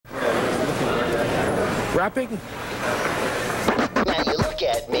Wrapping? Now you look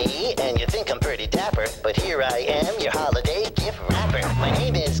at me and you think I'm pretty dapper, but here I am, your holiday gift wrapper. My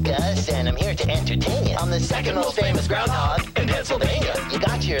name is Gus and I'm here to entertain you. I'm the second most famous groundhog in Pennsylvania. You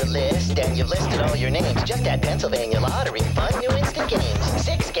got your list and you've listed all your names. Just at Pennsylvania Lottery, fun new instant games.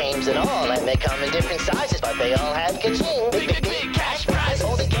 6 games in all, and they come in different sizes, but they all have ka-ching. Big cash prizes.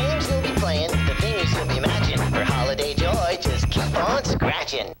 All the games you'll be playing, the venues you'll be matching. For holiday joy, just keep on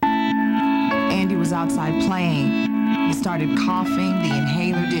scratching. Andy was outside playing. He started coughing, the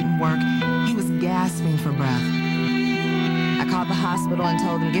inhaler didn't work. He was gasping for breath. I called the hospital and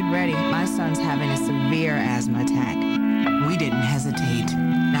told them, get ready. My son's having a severe asthma attack. We didn't hesitate.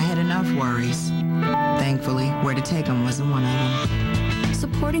 I had enough worries. Thankfully, where to take him wasn't one of them.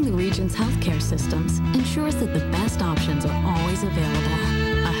 Supporting the region's healthcare systems ensures that the best options are always available.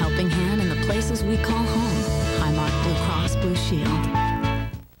 A helping hand in the places we call home. Highmark Blue Cross Blue Shield.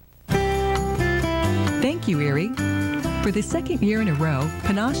 Thank you, Erie. For the second year in a row,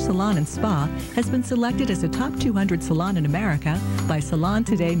 Panache Salon Spa has been selected as a top 200 salon in America by Salon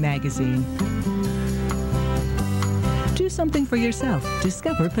Today magazine. Do something for yourself.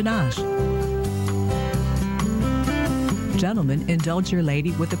 Discover Panache. Gentlemen, indulge your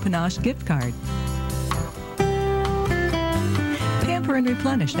lady with a Panache gift card. Pamper and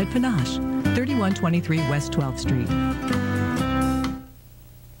replenish at Panache, 3123 West 12th Street.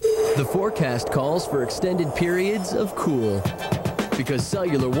 The forecast calls for extended periods of cool, because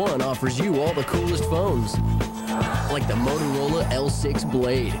Cellular One offers you all the coolest phones. Like the Motorola L6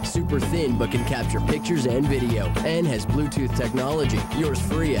 Blade, super thin but can capture pictures and video, and has Bluetooth technology, yours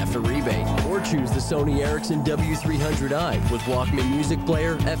free after rebate. Or choose the Sony Ericsson W300i with Walkman music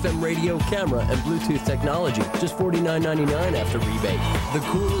player, FM radio, camera, and Bluetooth technology, just $49.99 after rebate. The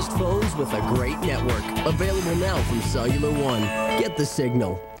coolest phones with a great network, available now from Cellular One. Get the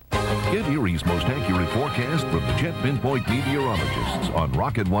signal. Get Erie's most accurate forecast from the Jet Pinpoint meteorologists on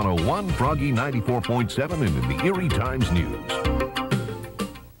Rocket 101, Froggy 94.7, and in the Erie Times News.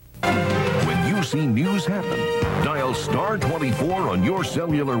 When you see news happen, dial star 24 on your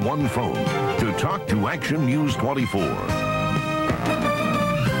Cellular One phone to talk to Action News 24.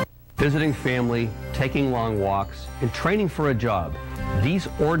 Visiting family, taking long walks, and training for a job. These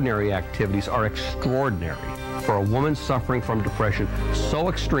ordinary activities are extraordinary for a woman suffering from depression so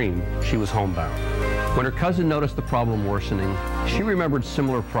extreme she was homebound. When her cousin noticed the problem worsening, she remembered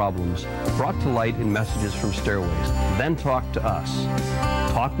similar problems brought to light in messages from Stairways, then talked to us.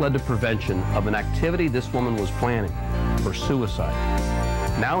 Talk led to prevention of an activity this woman was planning for suicide.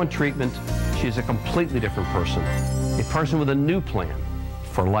 Now in treatment, she is a completely different person, a person with a new plan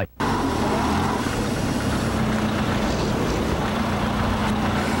for life.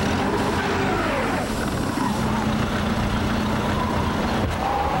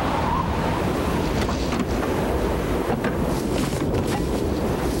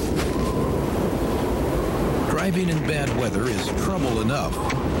 Driving in bad weather is trouble enough.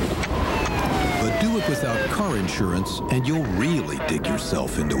 But do it without car insurance and you'll really dig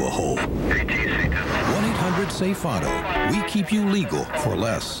yourself into a hole. 1-800-SAFE-AUTO. We keep you legal for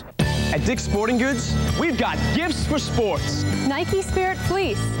less. At Dick's Sporting Goods, we've got gifts for sports. Nike Spirit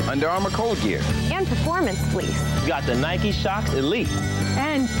Fleece. Under Armour Cold Gear. And Performance Fleece. We've got the Nike Shox Elite.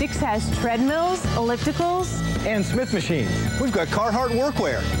 And Dick's has treadmills, ellipticals. And Smith machines. We've got Carhartt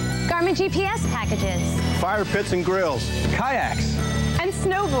workwear. Garmin GPS packages. Fire pits and grills. Kayaks. And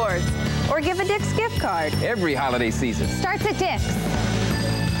snowboards. Or give a Dick's gift card. Every holiday season starts at Dick's.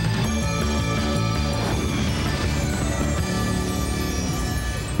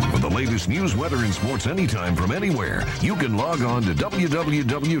 For the latest news, weather, and sports anytime from anywhere, you can log on to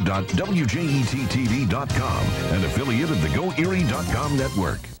www.WJET-TV.com, an affiliate of the GoErie.com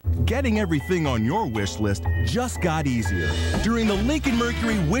network. Getting everything on your wish list just got easier during the Lincoln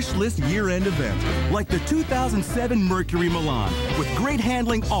Mercury Wish List year-end event, like the 2007 Mercury Milan with great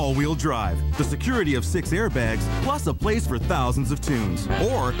handling all-wheel drive, the security of 6 airbags, plus a place for thousands of tunes.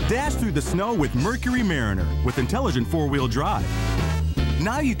 Or dash through the snow with Mercury Mariner with intelligent 4-wheel drive.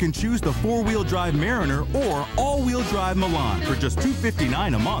 Now you can choose the 4-wheel drive Mariner or all-wheel drive Milan for just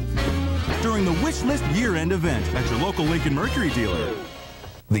 $259 a month during the Wish List year-end event at your local Lincoln Mercury dealer.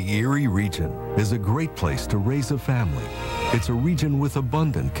 The Erie region is a great place to raise a family. It's a region with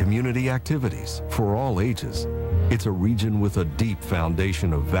abundant community activities for all ages. It's a region with a deep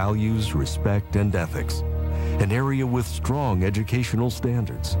foundation of values, respect, and ethics. An area with strong educational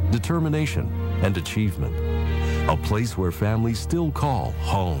standards, determination, and achievement. A place where families still call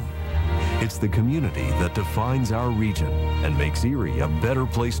home. It's the community that defines our region and makes Erie a better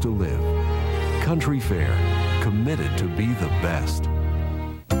place to live. Country Fair, committed to be the best.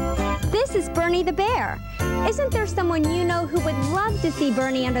 This is Bernie the Bear. Isn't there someone you know who would love to see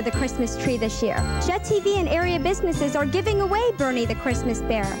Bernie under the Christmas tree this year? WJET-TV and area businesses are giving away Bernie the Christmas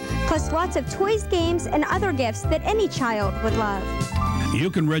Bear, plus lots of toys, games, and other gifts that any child would love. You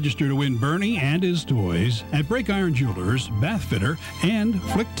can register to win Bernie and his toys at Breakiron Jewelers, Bath Fitter, and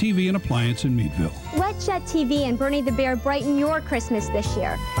Flick TV and Appliance in Meadville. Let WJET-TV and Bernie the Bear brighten your Christmas this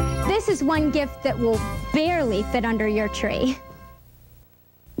year. This is one gift that will barely fit under your tree.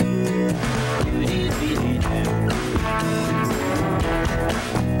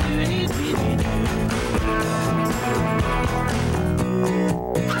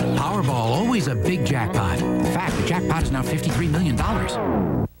 Powerball, always a big jackpot. In fact, the jackpot is now $53 million.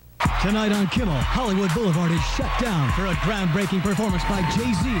 Tonight on Kimmel, Hollywood Boulevard is shut down for a groundbreaking performance by Jay-Z.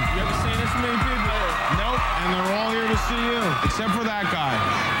 You ever seen this many people? Nope, and they're all here to see you, except for that guy.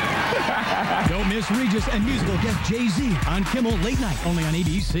 Don't miss Regis and musical guest Jay-Z on Kimmel late night, only on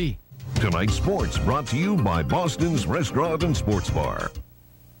ABC. Tonight's sports brought to you by Boston's Restaurant and Sports Bar.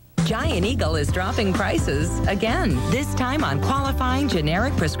 Giant Eagle is dropping prices again, this time on qualifying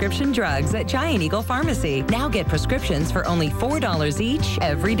generic prescription drugs at Giant Eagle Pharmacy. Now get prescriptions for only $4 each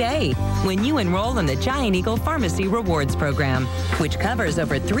every day when you enroll in the Giant Eagle Pharmacy Rewards Program, which covers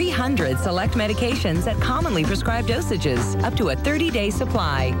over 300 select medications at commonly prescribed dosages, up to a 30-day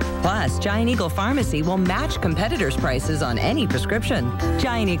supply. Plus, Giant Eagle Pharmacy will match competitors' prices on any prescription.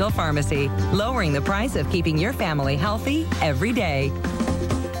 Giant Eagle Pharmacy, lowering the price of keeping your family healthy every day.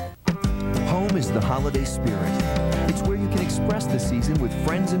 Home is the holiday spirit. It's where you can express the season with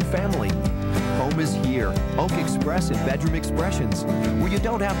friends and family. Home is here, Oak Express and Bedroom Expressions, where you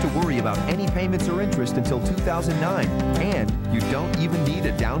don't have to worry about any payments or interest until 2009, and you don't even need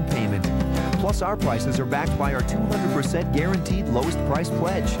a down payment. Plus, our prices are backed by our 200% guaranteed lowest price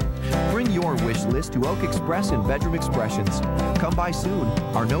pledge. Bring your wish list to Oak Express and Bedroom Expressions. Come by soon.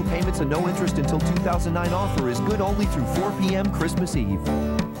 Our no payments and no interest until 2009 offer is good only through 4 p.m. Christmas Eve.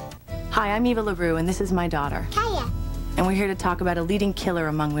 Hi, I'm Eva LaRue, and this is my daughter. Hiya. And we're here to talk about a leading killer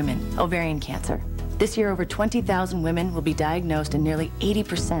among women, ovarian cancer. This year, over 20,000 women will be diagnosed, and nearly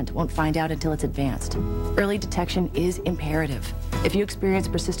 80% won't find out until it's advanced. Early detection is imperative. If you experience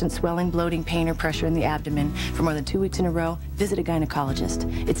persistent swelling, bloating, pain, or pressure in the abdomen for more than 2 weeks in a row, visit a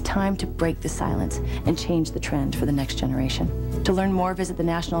gynecologist. It's time to break the silence and change the trend for the next generation. To learn more, visit the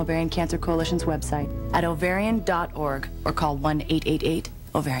National Ovarian Cancer Coalition's website at ovarian.org or call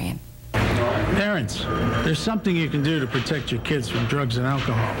 1-888-OVARIAN. Parents, there's something you can do to protect your kids from drugs and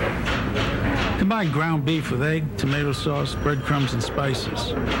alcohol. Combine ground beef with egg, tomato sauce, breadcrumbs, and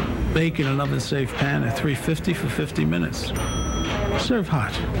spices. Bake in an oven-safe pan at 350 for 50 minutes. Serve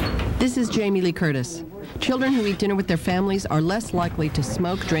hot. This is Jamie Lee Curtis. Children who eat dinner with their families are less likely to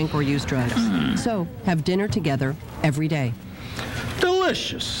smoke, drink, or use drugs. So, have dinner together every day.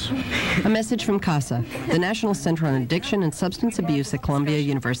 Delicious. A message from CASA, the National Center on Addiction and Substance Abuse at Columbia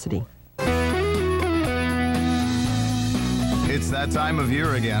University. It's that time of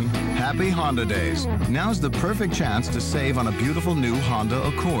year again. Happy Honda Days. Now's the perfect chance to save on a beautiful new Honda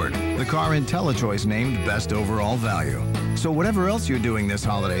Accord, the car IntelliChoice named Best Overall Value. So whatever else you're doing this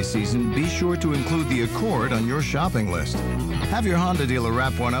holiday season, be sure to include the Accord on your shopping list. Have your Honda dealer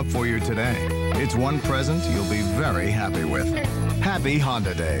wrap one up for you today. It's one present you'll be very happy with. Happy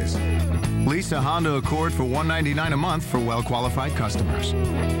Honda Days. Lease a Honda Accord for $199 a month for well-qualified customers.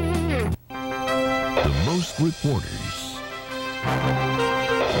 The most reporters.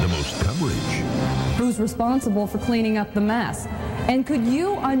 The most coverage. Who's responsible for cleaning up the mess? And could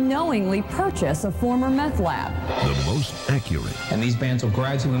you unknowingly purchase a former meth lab? The most accurate. And these bands will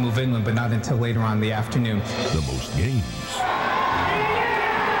gradually move inland, but not until later on in the afternoon. The most games.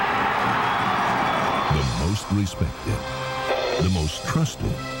 The most respected. The most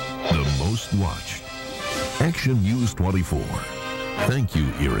trusted. The most watched. Action News 24. Thank you,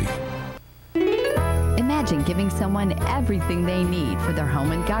 Erie. Imagine giving someone everything they need for their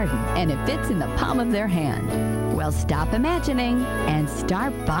home and garden, and it fits in the palm of their hand. Well, stop imagining and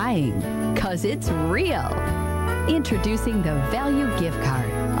start buying, 'cause it's real. Introducing the Value Gift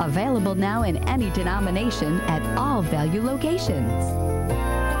Card, available now in any denomination at all Value locations.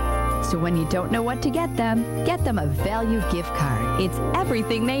 So when you don't know what to get them a Value Gift Card. It's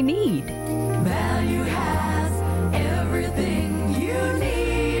everything they need. Value has everything you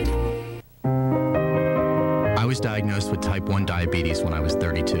need. I was diagnosed with type 1 diabetes when I was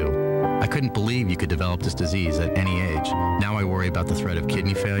 32. I couldn't believe you could develop this disease at any age. Now I worry about the threat of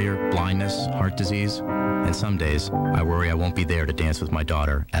kidney failure, blindness, heart disease, and some days I worry I won't be there to dance with my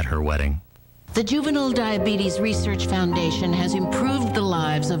daughter at her wedding. The Juvenile Diabetes Research Foundation has improved the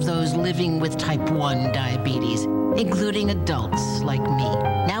lives of those living with type 1 diabetes, including adults like me.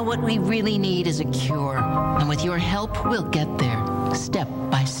 Now what we really need is a cure, and with your help, we'll get there, step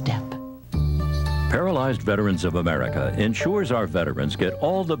by step. Paralyzed Veterans of America ensures our veterans get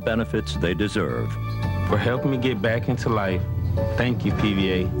all the benefits they deserve. For helping me get back into life, thank you,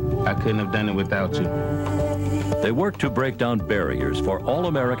 PVA. I couldn't have done it without you. They work to break down barriers for all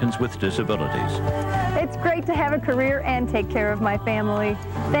Americans with disabilities. It's great to have a career and take care of my family.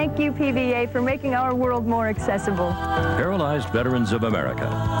 Thank you, PVA, for making our world more accessible. Paralyzed Veterans of America.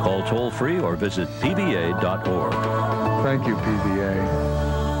 Call toll-free or visit pva.org. Thank you, PVA.